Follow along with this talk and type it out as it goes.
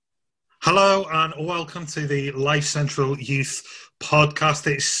Hello and welcome to the Life Central Youth Podcast.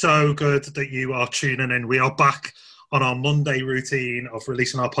 It's so good that you are tuning in. We are back on our Monday routine of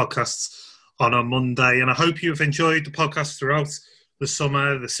releasing our podcasts on a Monday, and I hope you've enjoyed the podcast throughout the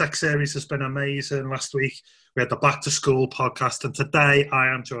summer. The sex series has been amazing. Last week we had the Back to School podcast, and today I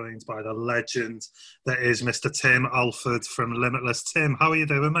am joined by the legend that is Mr. Tim Alford from Limitless. Tim, how are you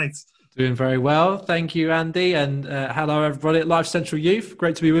doing, mate? Doing very well. Thank you, Andy. And hello, everybody at Life Central Youth.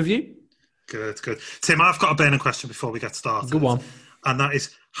 Great to be with you. Good, good. Tim, I've got a burning question before we get started. Go on. And that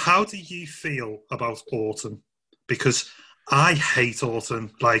is, how do you feel about autumn? Because I hate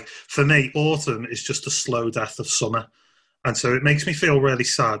autumn. Like, for me, autumn is just a slow death of summer. And so it makes me feel really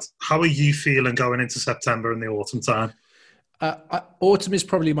sad. How are you feeling going into September and the autumn time? Autumn is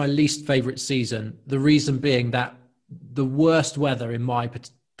probably my least favourite season. The reason being that the worst weather in my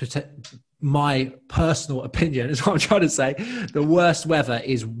personal opinion is what I'm trying to say. The worst weather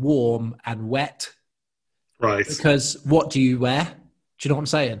is warm and wet. Right. Because what do you wear? Do you know what I'm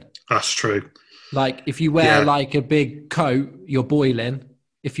saying? That's true. Like if you wear like a big coat, you're boiling.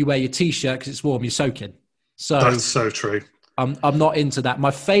 If you wear your t-shirt because it's warm, you're soaking. So that's so true. I'm not into that. My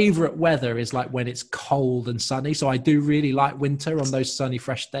favourite weather is like when it's cold and sunny. So I do really like winter on those sunny,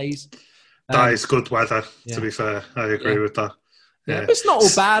 fresh days. That is good weather, to be fair. I agree with that. Yeah, but it's not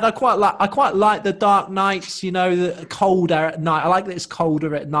all bad. I quite like the dark nights, you know, the colder at night. I like that it's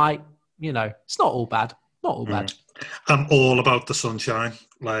colder at night. You know, it's not all bad. Not all bad. I'm all about the sunshine.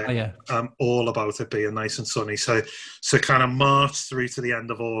 Like, yeah. I'm all about it being nice and sunny. So kind of March through to the end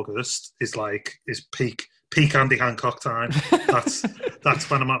of August is peak Andy Hancock time. That's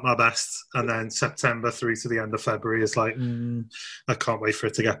when I'm at my best. And then September through to the end of February is like, I can't wait for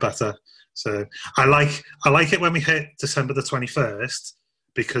it to get better. So I like it when we hit December the 21st,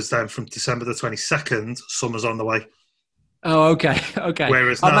 because then from December the 22nd, summer's on the way. Oh, okay.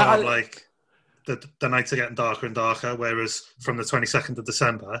 Whereas now, like, the nights are getting darker and darker, whereas from the 22nd of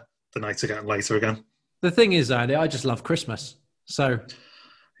December, the nights are getting later again. The thing is, Andy, I just love Christmas. So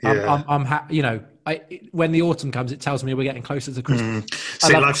I'm you know, when the autumn comes, it tells me we're getting closer to Christmas.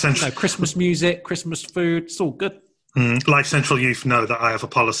 See, Life Central, Christmas music, Christmas food, it's all good. Life Central Youth know that I have a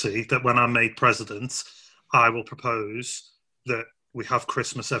policy that when I'm made president, I will propose that we have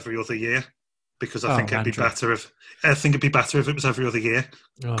Christmas every other year, because I think it'd be better if it was every other year,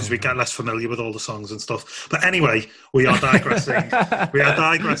 because we get less familiar with all the songs and stuff. But anyway, we are digressing. We are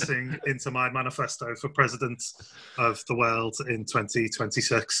digressing into my manifesto for president of the world in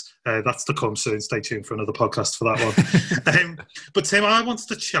 2026. That's to come soon. Stay tuned for another podcast for that one. But Tim, I wanted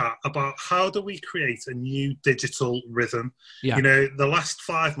to chat about how do we create a new digital rhythm. Yeah. You know, the last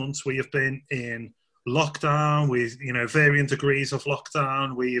 5 months we have been in lockdown with, you know, varying degrees of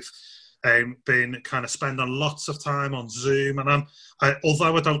lockdown. We've been kind of spending lots of time on Zoom, and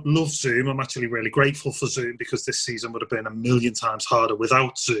although I don't love Zoom, I'm actually really grateful for Zoom, because this season would have been a million times harder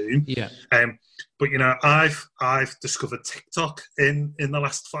without Zoom. Yeah. But you know, I've discovered TikTok in the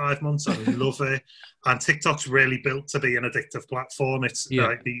last 5 months. I love it, and TikTok's really built to be an addictive platform. It's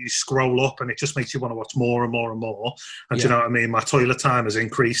like you scroll up, and it just makes you want to watch more and more and more. And you know what I mean? My toilet time has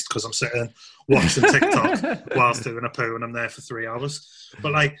increased because I'm sitting watching TikTok whilst doing a poo, and I'm there for 3 hours.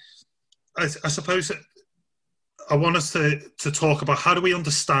 But like, I suppose I want us to talk about how do we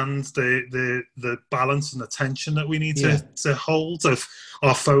understand the balance and the tension that we need to hold. If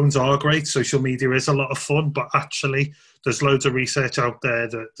our phones are great, social media is a lot of fun, but actually there's loads of research out there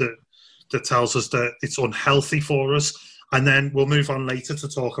that tells us that it's unhealthy for us. And then we'll move on later to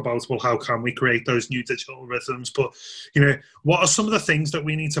talk about, well, how can we create those new digital rhythms? But, you know, what are some of the things that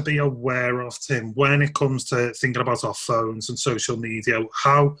we need to be aware of, Tim, when it comes to thinking about our phones and social media?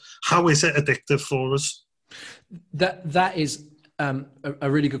 How is it addictive for us? That is a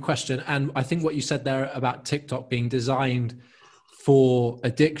really good question. And I think what you said there about TikTok being designed for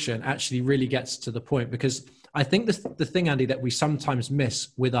addiction actually really gets to the point, because I think the thing, Andy, that we sometimes miss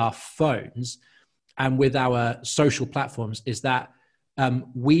with our phones and with our social platforms is that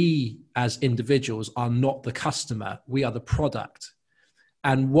we as individuals are not the customer, we are the product.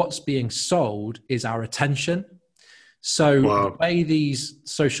 And what's being sold is our attention. So the way these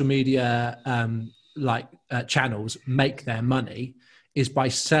social media channels make their money is by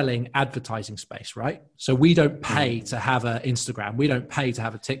selling advertising space, right? So we don't pay to have an Instagram. We don't pay to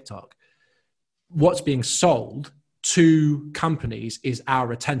have a TikTok. What's being sold to companies is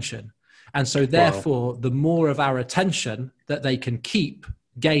our attention. And so therefore, the more of our attention that they can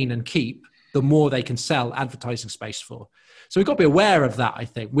gain and keep, the more they can sell advertising space for. So we've got to be aware of that, I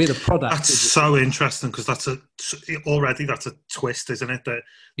think. We're the product. That's so interesting, because that's a twist, isn't it? That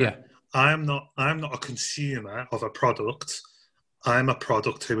I am not a consumer of a product. I'm a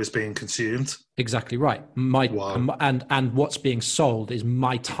product who is being consumed. Exactly right. And what's being sold is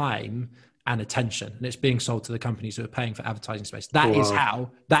my time and attention, and it's being sold to the companies who are paying for advertising space. That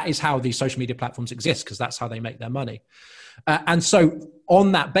is how these social media platforms exist, because that's how they make their money. And so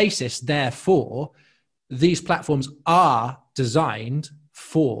on that basis, therefore, these platforms are designed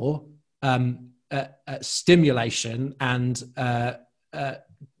for stimulation and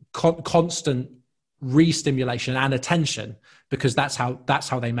constant re-stimulation and attention, because that's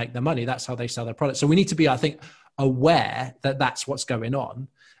how they make their money. That's how they sell their products. So we need to be, I think, aware that that's what's going on,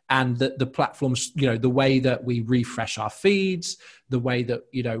 and that the platforms, the way that we refresh our feeds, the way that,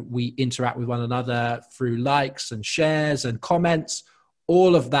 we interact with one another through likes and shares and comments,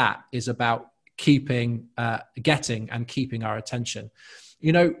 all of that is about getting and keeping our attention.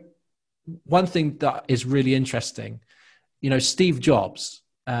 One thing that is really interesting, Steve Jobs,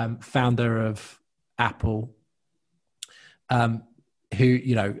 founder of Apple, who,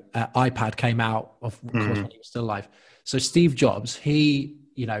 iPad came out, of course, when he was still alive. So Steve Jobs, he,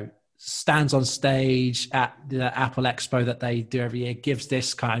 stands on stage at the Apple Expo that they do every year, gives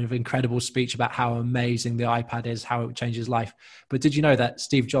this kind of incredible speech about how amazing the iPad is, how it would change his life. But did you know that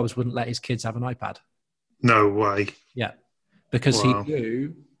Steve Jobs wouldn't let his kids have an iPad? No way. Yeah. Because he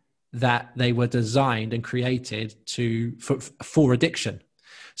knew that they were designed and created for addiction.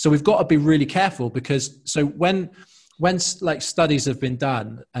 So we've got to be really careful, because when like studies have been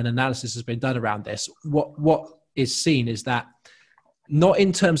done and analysis has been done around this, what is seen is that not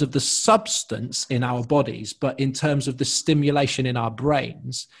in terms of the substance in our bodies, but in terms of the stimulation in our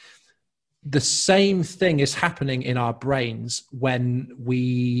brains, the same thing is happening in our brains when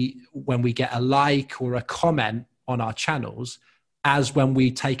we get a like or a comment on our channels, as when we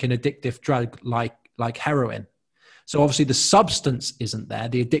take an addictive drug like heroin. So obviously the substance isn't there,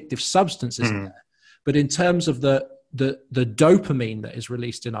 the addictive substance isn't there, but in terms of the dopamine that is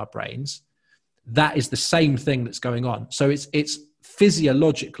released in our brains, that is the same thing that's going on. So it's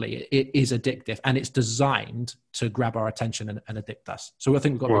physiologically, it is addictive, and it's designed to grab our attention and addict us. So I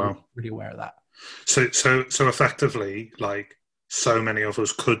think we've got to be really aware of that. So effectively, like, so many of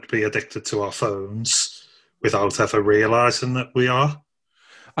us could be addicted to our phones without ever realizing that we are.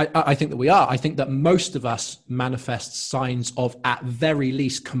 I think that we are. I think that most of us manifest signs of, at very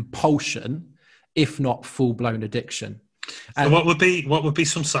least, compulsion, if not full-blown addiction. And so what would be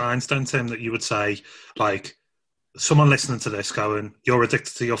some signs then, Tim, that you would say, like, someone listening to this going, you're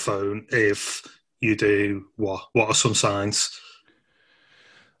addicted to your phone if you do what? What are some signs?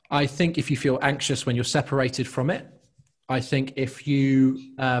 I think if you feel anxious when you're separated from it. I think if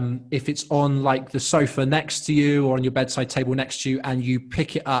it's on like the sofa next to you or on your bedside table next to you, and you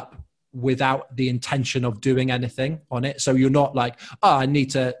pick it up without the intention of doing anything on it. So you're not like, I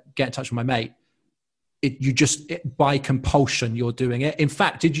need to get in touch with my mate. By compulsion, you're doing it. In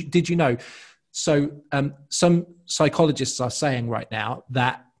fact, did you know? So some psychologists are saying right now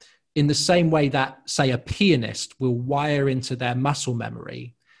that in the same way that, say, a pianist will wire into their muscle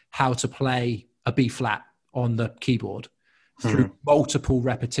memory how to play a B flat on the keyboard through multiple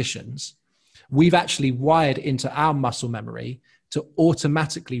repetitions, we've actually wired into our muscle memory to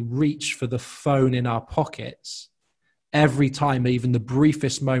automatically reach for the phone in our pockets every time even the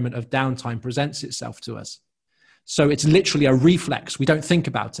briefest moment of downtime presents itself to us. So it's literally a reflex. We don't think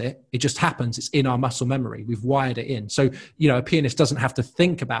about it. It just happens. It's in our muscle memory. We've wired it in. So, a pianist doesn't have to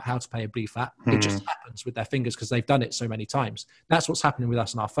think about how to play a B flat. It just happens with their fingers because they've done it so many times. That's what's happening with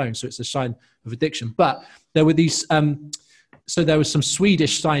us on our phone. So it's a sign of addiction. But there were these, so there were some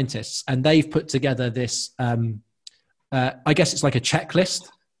Swedish scientists, and they've put together this, I guess it's like a checklist,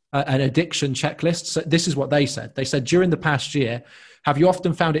 an addiction checklist. So this is what they said. They said, during the past year, have you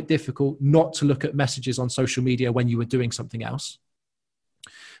often found it difficult not to look at messages on social media when you were doing something else?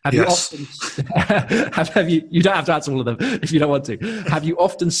 Yes. You don't have to answer all of them if you don't want to. Have you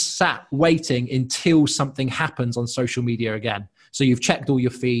often sat waiting until something happens on social media again? So you've checked all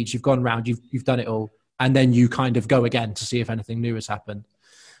your feeds, you've gone around, you've done it all, and then you kind of go again to see if anything new has happened.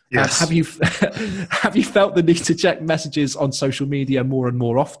 Yes. Have you felt the need to check messages on social media more and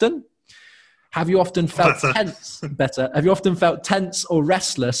more often? Have you often felt tense? Have you often felt tense or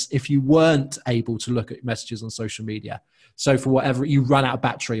restless if you weren't able to look at messages on social media? So for whatever, you run out of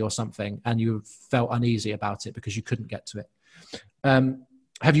battery or something and you felt uneasy about it because you couldn't get to it.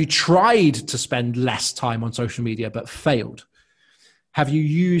 Have you tried to spend less time on social media but failed? Have you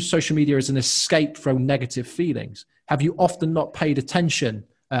used social media as an escape from negative feelings? Have you often not paid attention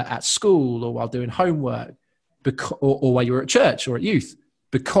at school or while doing homework or while you were at church or at youth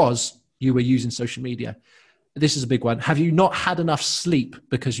because you were using social media? This is a big one. Have you not had enough sleep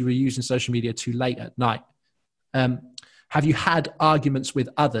because you were using social media too late at night? Have you had arguments with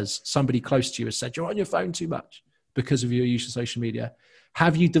others? Somebody close to you has said, you're on your phone too much because of your use of social media.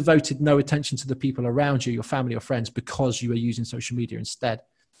 Have you devoted no attention to the people around you, your family or friends, because you are using social media instead?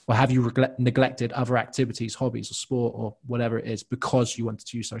 Or have you neglected other activities, hobbies or sport or whatever it is because you wanted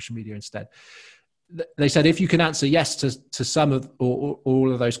to use social media instead? They said, if you can answer yes to some of or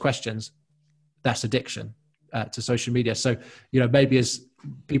all of those questions, that's addiction to social media. So, maybe as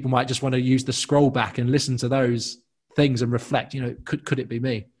people might just want to use the scroll back and listen to those things and reflect, could it be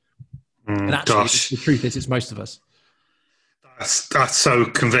me? And actually, the truth is, it's most of us. That's so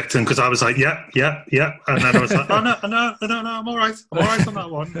convicting, because I was like, yeah. And then I was like, oh, no, I'm all right. I'm all right on that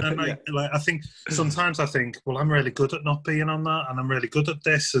one. And I think sometimes well, I'm really good at not being on that, and I'm really good at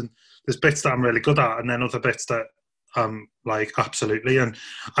this. And there's bits that I'm really good at, and then other bits that absolutely. And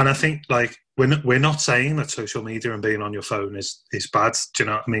I think we're not saying that social media and being on your phone is bad. Do you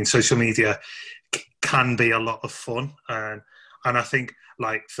know what I mean? Social media can be a lot of fun. And I think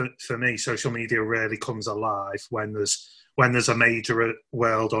for me, social media really comes alive when there's a major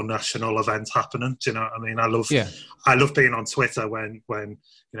world or national event happening. Do you know what I mean? I love being on Twitter when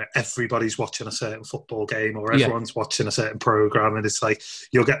everybody's watching a certain football game, or everyone's watching a certain program, and it's like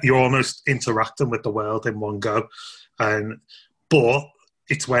you're almost interacting with the world in one go. But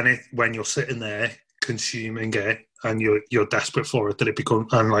it's when you're sitting there consuming it and you're desperate for it that it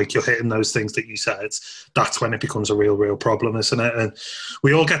becomes, and you're hitting those things that you said, that's when it becomes a real problem, isn't it? And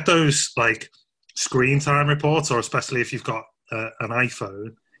we all get those screen time reports, or especially if you've got an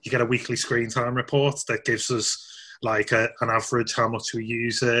iPhone, you get a weekly screen time report that gives us an average how much we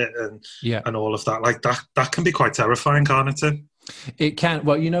use it and all of that. That can be quite terrifying, can't it, Tim? It can.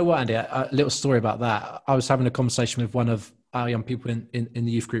 Well, you know what, Andy, a little story about that. I was having a conversation with one of our young people in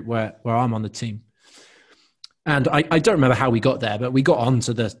the youth group where I'm on the team. And I don't remember how we got there, but we got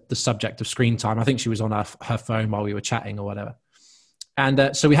onto the subject of screen time. I think she was on her phone while we were chatting or whatever.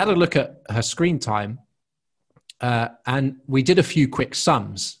 And so we had a look at her screen time, and we did a few quick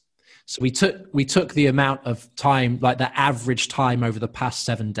sums. So we took the amount of time, the average time over the past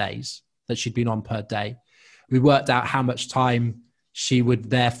 7 days that she'd been on per day. We worked out how much time she would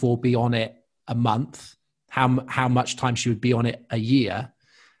therefore be on it a month, how much time she would be on it a year.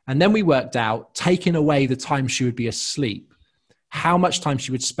 And then we worked out, taking away the time she would be asleep, how much time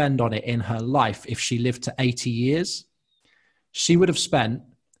she would spend on it in her life if she lived to 80 years. She would have spent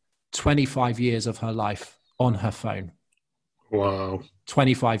 25 years of her life on her phone. Wow.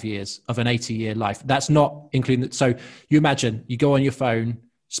 25 years of an 80-year life. That's not including that. So you imagine you go on your phone,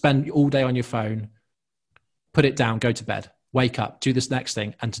 spend all day on your phone, put it down, go to bed, wake up, do this next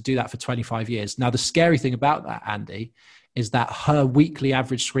thing, and to do that for 25 years. Now, the scary thing about that, Andy, is that her weekly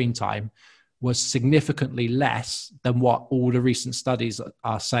average screen time was significantly less than what all the recent studies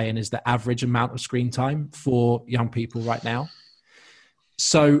are saying is the average amount of screen time for young people right now.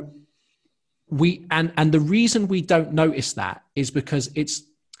 So and the reason we don't notice that is because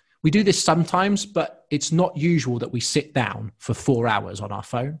we do this sometimes, but it's not usual that we sit down for 4 hours on our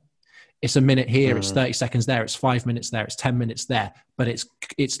phone. It's a minute here, it's 30 seconds there, it's 5 minutes there, it's 10 minutes there, but it's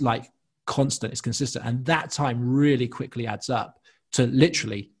constant, it's consistent. And that time really quickly adds up to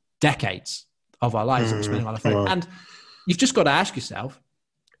literally decades of our lives that we're spending on our phone. Wow. And you've just got to ask yourself,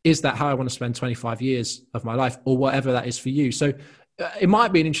 is that how I want to spend 25 years of my life, or whatever that is for you? So it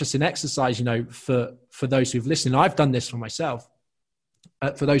might be an interesting exercise, for those who've listened. I've done this for myself.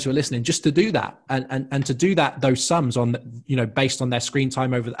 For those who are listening, just to do that and to do that, those sums on, based on their screen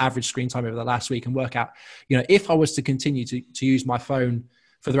time over the average screen time over the last week, and work out, if I was to continue to use my phone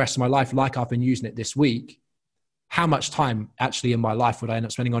for the rest of my life, like I've been using it this week, how much time actually in my life would I end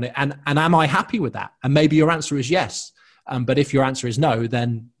up spending on it? And am I happy with that? And maybe your answer is yes. But if your answer is no,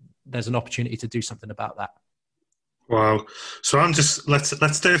 then there's an opportunity to do something about that. Wow. So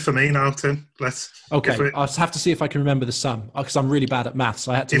let's do it for me now, Tim. Okay. I'll have to see if I can remember the sum, because I'm really bad at maths.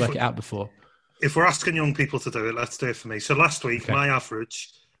 So I had to work it out before. If we're asking young people to do it, let's do it for me. So last week, my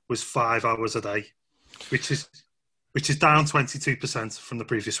average was 5 hours a day, which is down 22% from the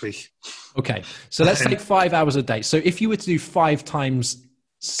previous week. Okay. So let's take 5 hours a day. So if you were to do 5 times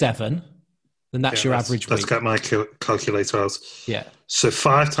 7, then that's your average week. Let's get my calculator out. Yeah. So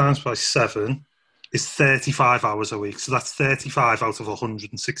 5 times by 7 is 35 hours a week. So that's 35 out of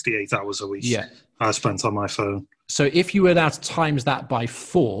 168 hours a week I spent on my phone. So if you were now to times that by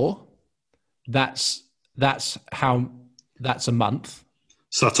 4, that's a month.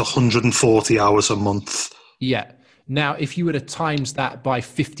 So that's 140 hours a month. Yeah. Now, if you were to times that by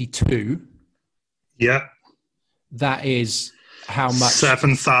 52, that is how much?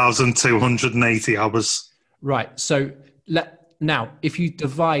 7,280 hours. Right. So now, if you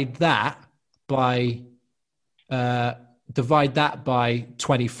divide that by divide that by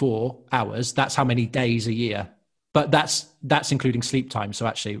 24 hours. That's how many days a year. But that's including sleep time. So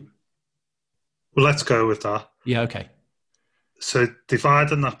actually, well, let's go with that. Yeah. Okay. So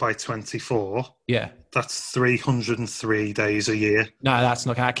dividing that by 24, Yeah. that's 303 days a year. No,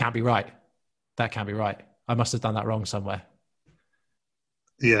 that can't be right. That can't be right. I must have done that wrong somewhere.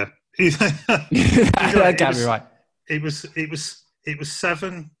 Yeah. That can't be right. It was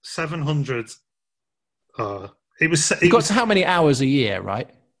 700. You got to how many hours a year, right?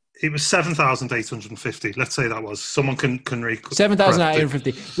 It was 7,850. Let's say that was. Someone can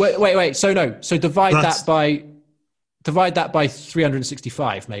 7,850. Wait. So divide that by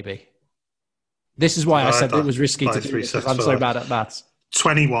 365, maybe. This is why I said it was risky to do this, because I'm so bad at maths.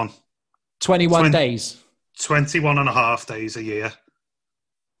 21 days. 21 and a half days a year.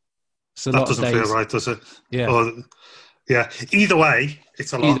 So that doesn't feel right, does it? Yeah. Yeah. Either way,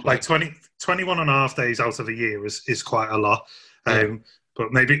 it's a lot. Like 21 and a half days out of a year is quite a lot.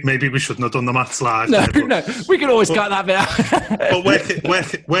 But maybe we shouldn't have done the maths live. No, we can always cut that bit out. But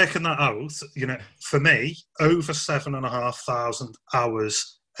working that out, for me, over 7,500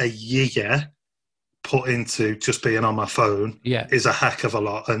 hours a year put into just being on my phone is a heck of a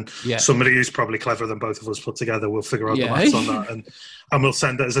lot. And somebody who's probably cleverer than both of us put together will figure out the maths on that, and we'll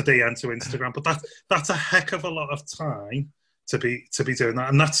send it as a DM to Instagram. But that's a heck of a lot of time to be doing that.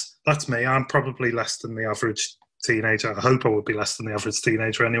 And that's me. I'm probably less than the average teenager. I hope I would be less than the average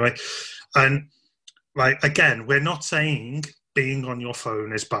teenager anyway. And like, again, we're not saying being on your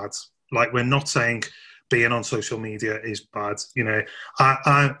phone is bad. Like, we're not saying being on social media is bad.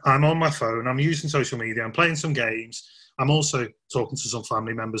 I'm on my phone, I'm using social media, I'm playing some games, I'm also talking to some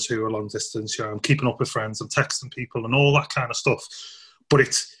family members who are long distance, I'm keeping up with friends, I'm texting people and all that kind of stuff. But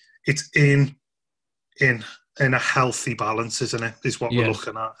it's in a healthy balance, isn't it? Is what we're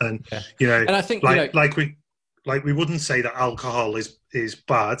looking at. And and I think we wouldn't say that alcohol is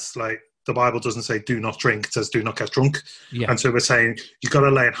bad. Like, the Bible doesn't say do not drink, it says do not get drunk. Yeah. And so we're saying you've got to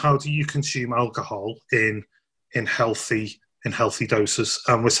learn, how do you consume alcohol in healthy doses?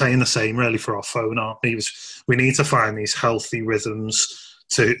 And we're saying the same really for our phone, aren't we? We need to find these healthy rhythms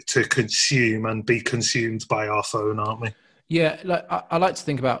to consume and be consumed by our phone, aren't we? Yeah, I like to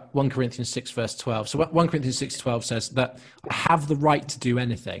think about 1 Corinthians 6 verse 12. So 1 Corinthians 6:12 says that I have the right to do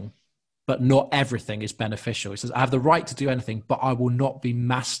anything, but not everything is beneficial. It says, I have the right to do anything, but I will not be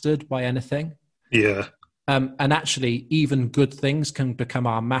mastered by anything. Yeah. And actually, even good things can become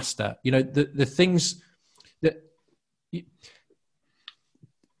our master. The things that...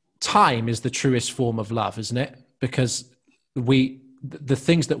 Time is the truest form of love, isn't it? Because the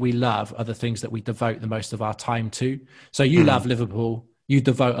things that we love are the things that we devote the most of our time to. So you love Liverpool, you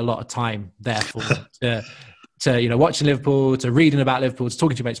devote a lot of time, therefore, to watching Liverpool, to reading about Liverpool, to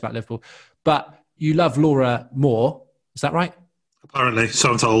talking to your mates about Liverpool. But you love Laura more. Is that right? Apparently,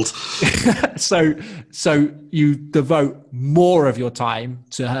 so I'm told. so you devote more of your time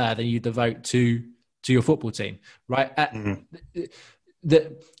to her than you devote to your football team, right?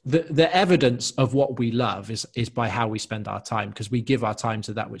 The evidence of what we love is by how we spend our time, because we give our time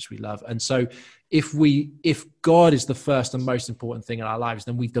to that which we love. And so if God is the first and most important thing in our lives,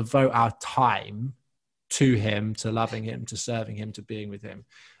 then we devote our time to him, to loving him, to serving him, to being with him.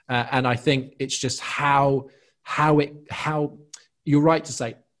 And I think it's just how you're right to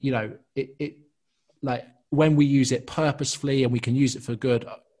say, it like when we use it purposefully and we can use it for good,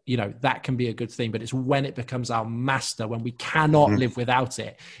 that can be a good thing. But it's when it becomes our master, when we cannot live without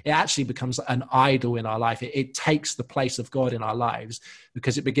it, it actually becomes an idol in our life. It takes the place of God in our lives,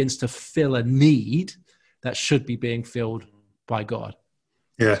 because it begins to fill a need that should be being filled by God.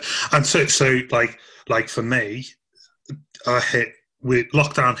 Yeah. And so like for me,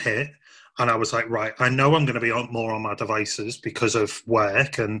 lockdown hit, and I was like, right, I know I'm going to be more on my devices because of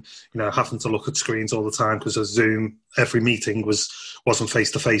work and, having to look at screens all the time, because of Zoom, every meeting wasn't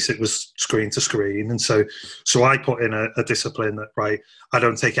face-to-face, it was screen to screen. And so I put in a discipline that, right, I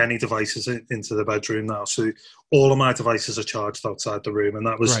don't take any devices into the bedroom now. So all of my devices are charged outside the room. And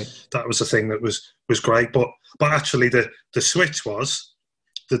that was a thing that was great. But actually the switch was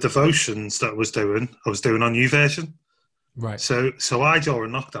the devotions that I was doing on YouVersion. Right. So I,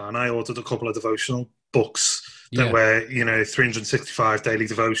 during lockdown, I ordered a couple of devotional books that were, 365 daily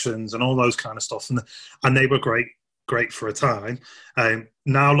devotions and all those kind of stuff. And they were great for a time.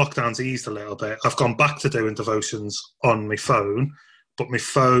 Now lockdown's eased a little bit. I've gone back to doing devotions on my phone, but my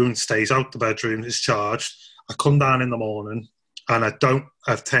phone stays out the bedroom, it's charged. I come down in the morning and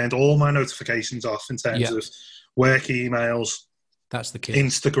I've turned all my notifications off in terms of work emails. That's the key.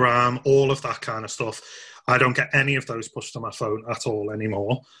 Instagram, all of that kind of stuff. I don't get any of those pushed to my phone at all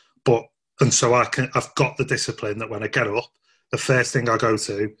anymore. But And so I've got the discipline that when I get up, the first thing I go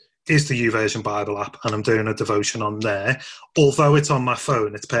to is the YouVersion Bible app, and I'm doing a devotion on there. Although it's on my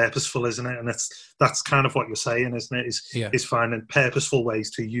phone, it's purposeful, isn't it? And that's kind of what you're saying, isn't it? Is finding purposeful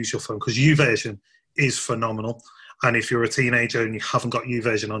ways to use your phone, because YouVersion is phenomenal. And if you're a teenager and you haven't got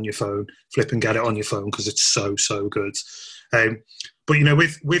YouVersion on your phone, flip and get it on your phone, because it's so good. But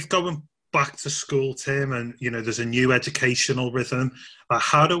with going back to school, Tim, and there's a new educational rhythm.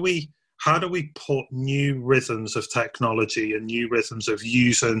 How do we put new rhythms of technology and new rhythms of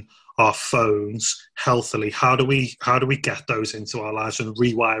using our phones healthily? How do we get those into our lives and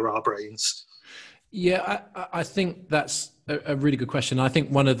rewire our brains? Yeah, I think that's a really good question. I think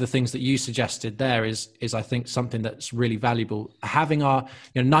one of the things that you suggested there is I think something that's really valuable. Having our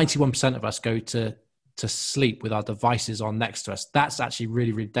 91% of us go to sleep with our devices on next to us. That's actually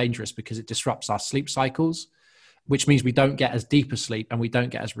really, really dangerous, because it disrupts our sleep cycles, which means we don't get as deep a sleep and we don't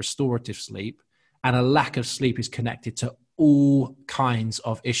get as restorative sleep. And a lack of sleep is connected to all kinds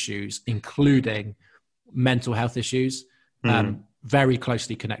of issues, including mental health issues, very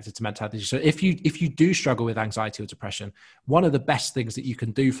closely connected to mental health issues. So if you do struggle with anxiety or depression, one of the best things that you can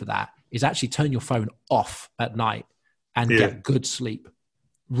do for that is actually turn your phone off at night and get good sleep.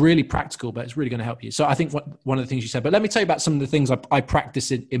 Really practical, but it's really going to help you. So I think one of the things you said, but let me tell you about some of the things I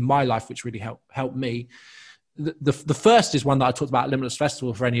practice in my life, which really help me. The first is one that I talked about at Limitless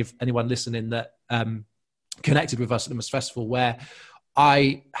Festival, for anyone listening that connected with us at Limitless Festival, where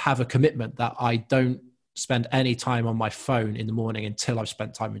I have a commitment that I don't spend any time on my phone in the morning until I've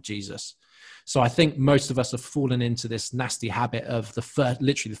spent time with Jesus. So I think most of us have fallen into this nasty habit of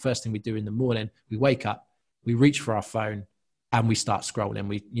literally the first thing we do in the morning, we wake up, we reach for our phone, and we start scrolling.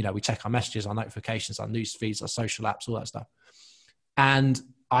 We check our messages, our notifications, our news feeds, our social apps, all that stuff. And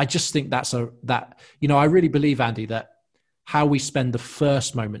I just think I really believe, Andy, that how we spend the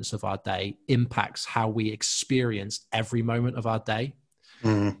first moments of our day impacts how we experience every moment of our day.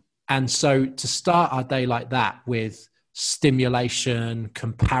 And so to start our day like that, with stimulation,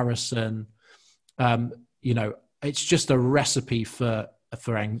 comparison, it's just a recipe for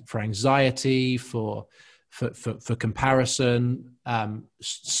anxiety, for comparison,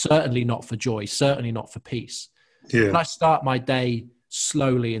 certainly not for joy, certainly not for peace. When I start my day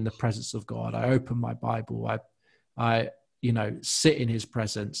slowly in the presence of God, I open my Bible, I sit in his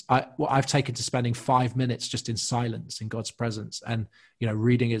presence. I've taken to spending 5 minutes just in silence in God's presence and,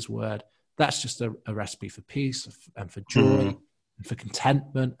 reading his word. That's just a recipe for peace and for joy and for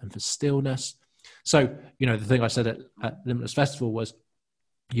contentment and for stillness. So, the thing I said at Limitless Festival was,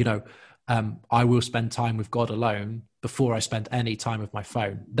 I will spend time with God alone before I spend any time with my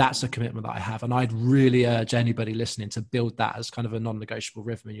phone. That's a commitment that I have. And I'd really urge anybody listening to build that as kind of a non-negotiable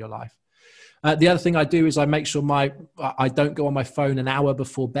rhythm in your life. The other thing I do is I make sure I don't go on my phone an hour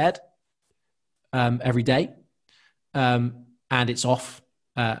before bed every day. And it's off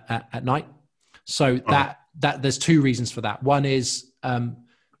at night. So that there's two reasons for that. One is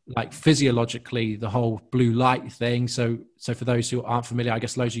like physiologically, the whole blue light thing. So for those who aren't familiar, I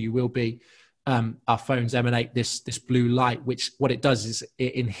guess loads of you will be, our phones emanate this blue light, which what it does is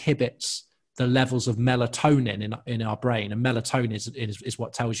it inhibits the levels of melatonin in our brain. And melatonin is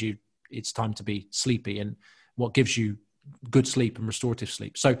what tells you it's time to be sleepy and what gives you good sleep and restorative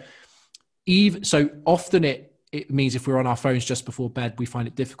sleep. So often it means if we're on our phones just before bed, we find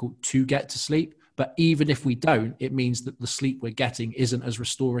it difficult to get to sleep. But even if we don't, it means that the sleep we're getting isn't as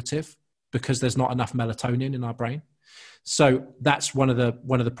restorative because there's not enough melatonin in our brain. So that's one of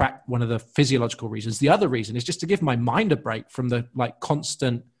the physiological reasons. The other reason is just to give my mind a break from the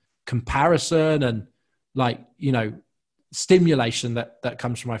constant comparison and stimulation that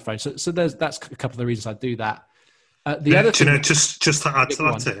comes from my phone. So that's a couple of the reasons I do that. The other thing, just to add to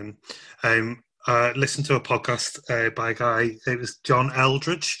that, Tim, listened to a podcast by a guy. It was John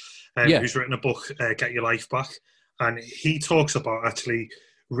Eldridge, who's written a book, Get Your Life Back, and he talks about actually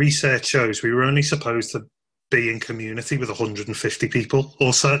research shows we were only supposed to be in community with 150 people,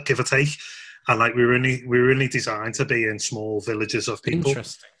 or so, give or take, and we were only designed to be in small villages of people.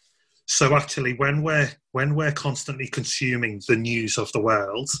 Interesting. So actually, when we're constantly consuming the news of the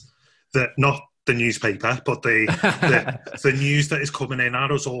world, that not the newspaper, but the news that is coming in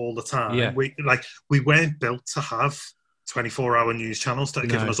at us all the time, we weren't built to have 24-hour news channels that are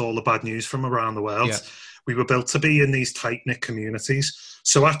giving us all the bad news from around the world. Yeah. We were built to be in these tight-knit communities.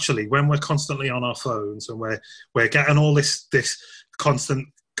 So actually, when we're constantly on our phones and we're getting all this constant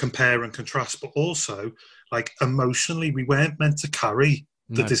compare and contrast, but also emotionally, we weren't meant to carry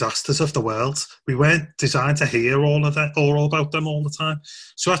the disasters of the world. We weren't designed to hear all of that or all about them all the time.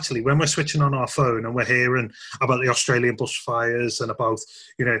 So actually, when we're switching on our phone and we're hearing about the Australian bushfires and about,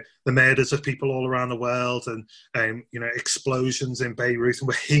 you know, the murders of people all around the world and you know, explosions in Beirut, and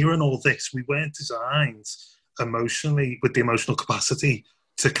we're hearing all this, we weren't designed emotionally with the emotional capacity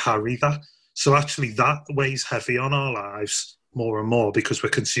to carry that. So actually, that weighs heavy on our lives more and more because we're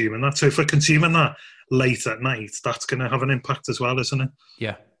consuming that. So if we're consuming that late at night, that's going to have an impact as well, isn't it?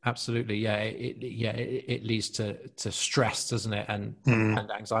 Yeah, absolutely. Yeah, it leads to stress, doesn't it, and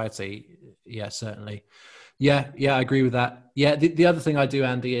anxiety. Yeah, certainly. Yeah, I agree with that. Yeah, the other thing I do,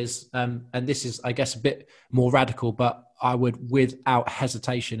 Andy, is and this is, I guess, a bit more radical, but I would, without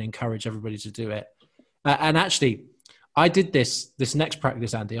hesitation, encourage everybody to do it. And actually, I did this next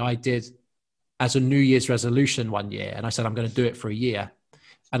practice, Andy. I did as a New Year's resolution one year, and I said I'm going to do it for a year.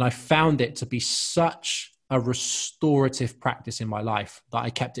 And I found it to be such a restorative practice in my life that I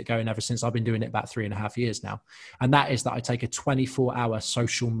kept it going ever since. I've been doing it about 3.5 years now. And that is that I take a 24-hour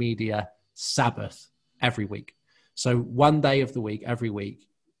social media Sabbath every week. So one day of the week, every week,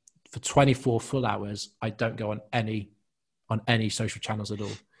 for 24 full hours, I don't go on any social channels at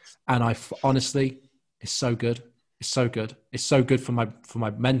all. And honestly, it's so good. It's so good. It's so good for my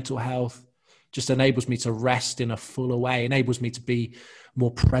mental health. Just enables me to rest in a fuller way, enables me to be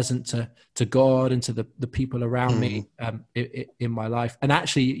more present to God and to the people around me in my life. And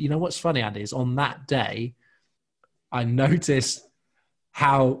actually, you know what's funny, Andy, is on that day, I notice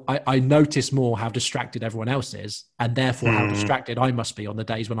I notice more how distracted everyone else is, and therefore how distracted I must be on the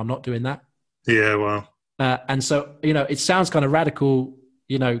days when I'm not doing that. Yeah, wow. And so, you know, it sounds kind of radical.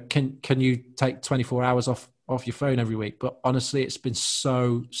 You know, can you take 24 hours off your phone every week? But honestly, it's been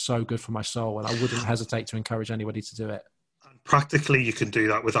so good for my soul, and I wouldn't hesitate to encourage anybody to do it. Practically, you can do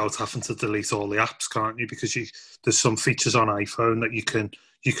that without having to delete all the apps, can't you? Because there's some features on iPhone that you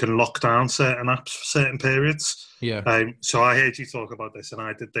can lock down certain apps for certain periods. Yeah. So I heard you talk about this, and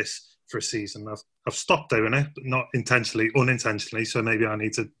I did this for a season. I've stopped doing it, but not intentionally, unintentionally. So maybe I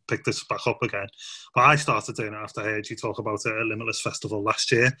need to pick this back up again. But I started doing it after I heard you talk about it at Limitless Festival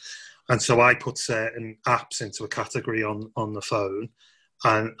last year. And so I put certain apps into a category on the phone,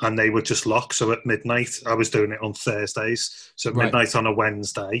 and they would just lock. So at midnight, I was doing it on Thursdays. So at midnight on a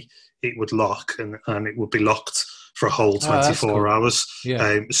Wednesday, it would lock, and it would be locked for a whole 24 hours.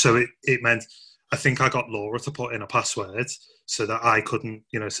 Yeah. So it meant, I think I got Laura to put in a password so that I couldn't,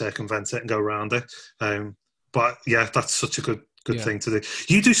 you know, circumvent it and go around it. But yeah, that's such a good thing to do.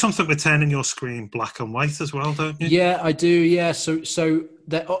 You do something with turning your screen black and white as well, don't you? Yeah, I do. Yeah. So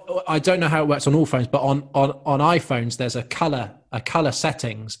I don't know how it works on all phones, but on iPhones, there's a color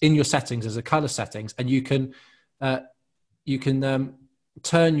settings. In your settings, there's a color settings, and you can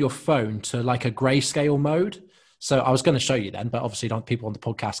turn your phone to like a grayscale mode. So I was going to show you then, but obviously people on the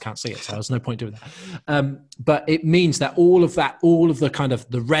podcast can't see it, so there's no point doing that. But it means that all of the kind of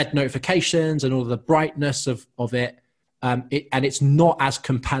the red notifications and all of the brightness of it, and it's not as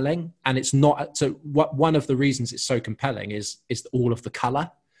compelling, and it's not. So one of the reasons it's so compelling is all of the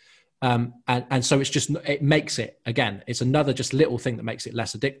color, and so it makes it, again, it's another just little thing that makes it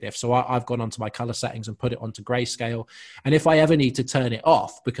less addictive. So I've gone onto my color settings and put it onto grayscale, and if I ever need to turn it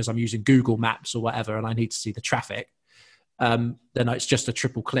off because I'm using Google Maps or whatever and I need to see the traffic, then it's just a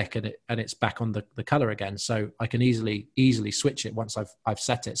triple click and it's back on the color again. So I can easily switch it once I've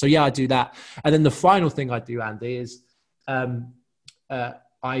set it. So yeah, I do that. And then the final thing I do, Andy, is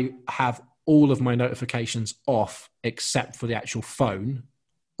I have all of my notifications off except for the actual phone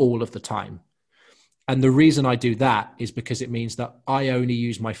all of the time. And the reason I do that is because it means that I only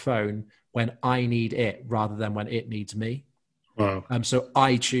use my phone when I need it rather than when it needs me. Wow. So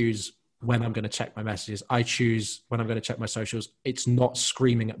I choose when I'm going to check my messages. I choose when I'm going to check my socials. It's not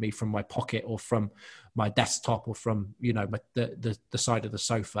screaming at me from my pocket or from my desktop or from, you know, the side of the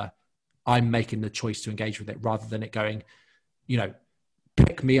sofa. I'm making the choice to engage with it rather than it going, you know,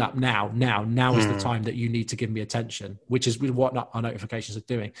 pick me up now is the time that you need to give me attention, which is what our notifications are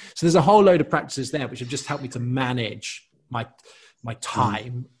doing. So there's a whole load of practices there which have just helped me to manage my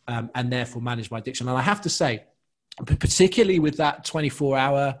time and therefore manage my addiction. And I have to say, particularly with that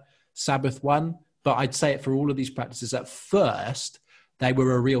 24-hour Sabbath one, but I'd say it for all of these practices, at first they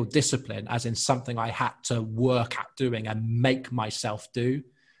were a real discipline, as in something I had to work at doing and make myself do.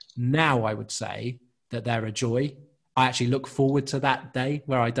 Now I would say that they're a joy. I actually look forward to that day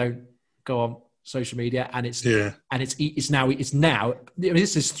where I don't go on social media, and it's now, I mean,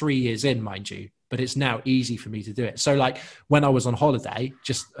 this is 3 years in, mind you, but it's now easy for me to do it. So like when I was on holiday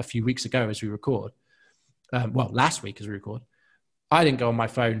just a few weeks ago as we record, last week as we record, I didn't go on my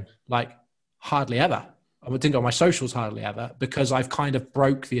phone like hardly ever. I didn't go on my socials hardly ever, because I've kind of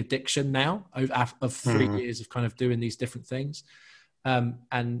broke the addiction now of 3 years of kind of doing these different things.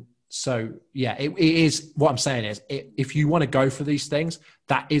 And so, yeah, it is, what I'm saying is, if you want to go for these things,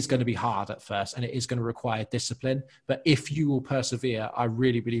 that is going to be hard at first, and it is going to require discipline. But if you will persevere, I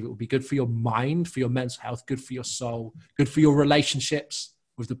really believe it will be good for your mind, for your mental health, good for your soul, good for your relationships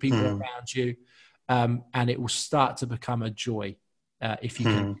with the people around you. And it will start to become a joy if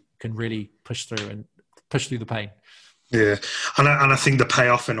you can really push through the pain. Yeah, and I think the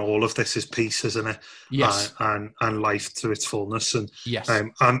payoff in all of this is peace, isn't it? Yes. And life to its fullness. And yes,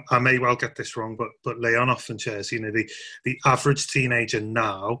 I may well get this wrong, but Leon often shares, the average teenager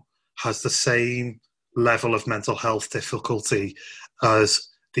now has the same level of mental health difficulty as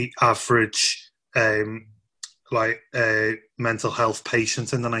the average mental health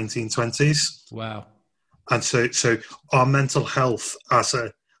patient in the 1920s. Wow. And so our mental health as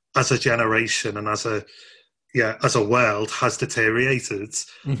a generation and as a world has deteriorated,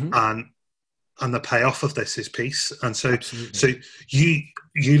 and the payoff of this is peace. And so you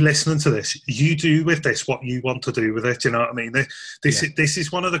listening to this, you do with this what you want to do with it. You know what I mean? This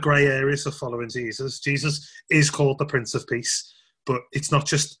is one of the grey areas of following Jesus. Jesus is called the Prince of Peace, but it's not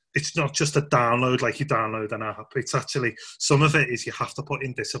just a download like you download an app. It's actually, some of it is you have to put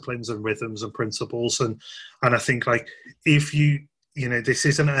in disciplines and rhythms and principles. And I think, like, if this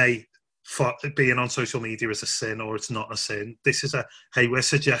isn't for being on social media is a sin or it's not a sin. This is hey, we're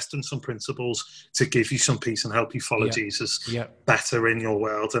suggesting some principles to give you some peace and help you follow Jesus better in your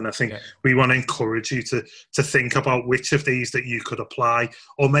world. And I think we want to encourage you to think about which of these that you could apply,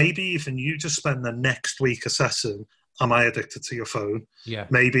 or maybe even you just spend the next week assessing, am I addicted to your phone? Yeah.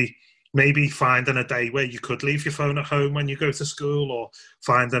 Maybe finding a day where you could leave your phone at home when you go to school, or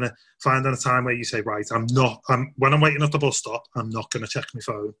finding a time where you say, right, when I'm waiting at the bus stop, I'm not going to check my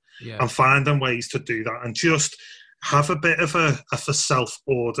phone. Yeah. And finding ways to do that, and just have a bit of a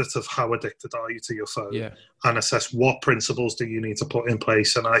self-audit of how addicted are you to your phone, and assess what principles do you need to put in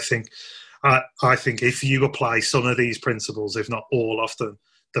place. And I think if you apply some of these principles, if not all of them,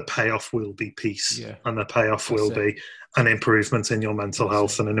 the payoff will be peace, and the payoff will be an improvement in your mental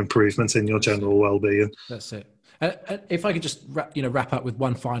health and an improvement in your general well-being. That's it. If I could just wrap up with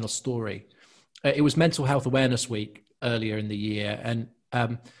one final story. It was Mental Health Awareness Week earlier in the year, and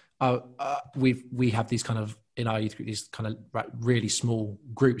we have these kind of, in our youth group, these kind of really small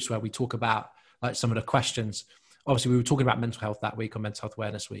groups where we talk about, like, some of the questions. Obviously, we were talking about mental health that week on Mental Health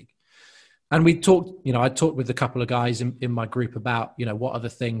Awareness Week. And we talked, I talked with a couple of guys in my group about, what are the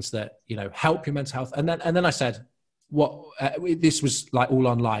things that, help your mental health. And then I said, this was like all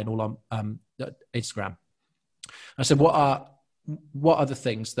online, all on Instagram. I said, what are the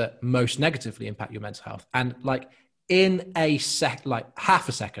things that most negatively impact your mental health? And, like, in half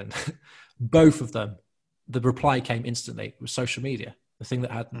a second, both of them, the reply came instantly. It was social media, the thing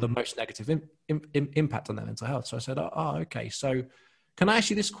that had the most negative impact on their mental health. So I said, okay. So can I ask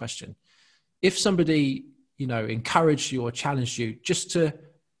you this question? If somebody, encouraged you or challenged you just to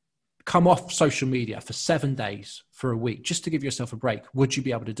come off social media for 7 days, for a week, just to give yourself a break, would you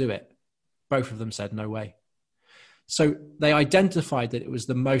be able to do it? Both of them said, no way. So they identified that it was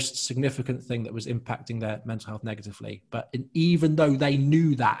the most significant thing that was impacting their mental health negatively. But even though they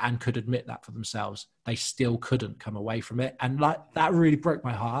knew that and could admit that for themselves, they still couldn't come away from it. And, like, that really broke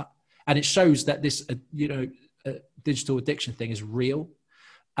my heart. And it shows that this, digital addiction thing is real.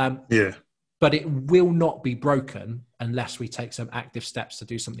 But it will not be broken unless we take some active steps to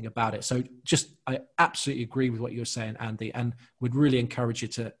do something about it. So I absolutely agree with what you're saying, Andy, and would really encourage you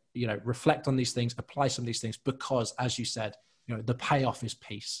to, reflect on these things, apply some of these things, because, as you said, the payoff is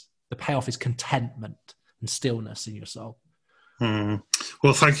peace. The payoff is contentment and stillness in your soul.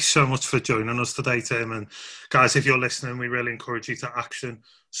 Well, thank you so much for joining us today, Tim. And guys, if you're listening, we really encourage you to action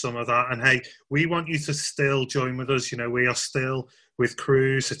some of that. And hey, we want you to still join with us. We are still with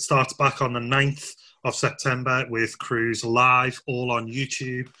Cruise. It starts back on the 9th of September with Cruise live, all on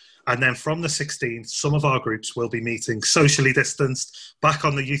YouTube. And then from the 16th, some of our groups will be meeting socially distanced back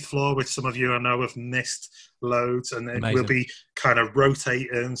on the youth floor, which some of you I know have missed loads. And then we'll be kind of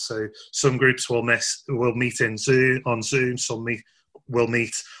rotating. So some groups will meet on Zoom. Some will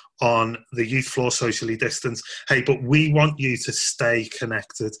meet on the youth floor socially distanced. Hey, but we want you to stay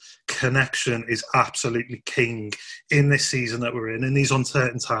connected. Connection is absolutely king in this season that we're in these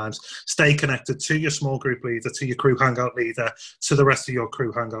uncertain times. Stay connected to your small group leader, to your crew hangout leader, to the rest of your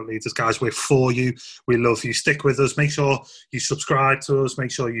crew hangout leaders. Guys, we're for you. We love you. Stick with us. Make sure you subscribe to us.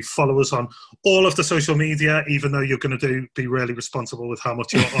 Make sure you follow us on all of the social media, even though you're going to be really responsible with how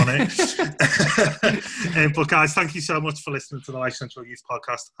much you're on it. But guys, thank you so much for listening to the Life Central Youth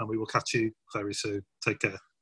Podcast, and we will catch you very soon. Take care.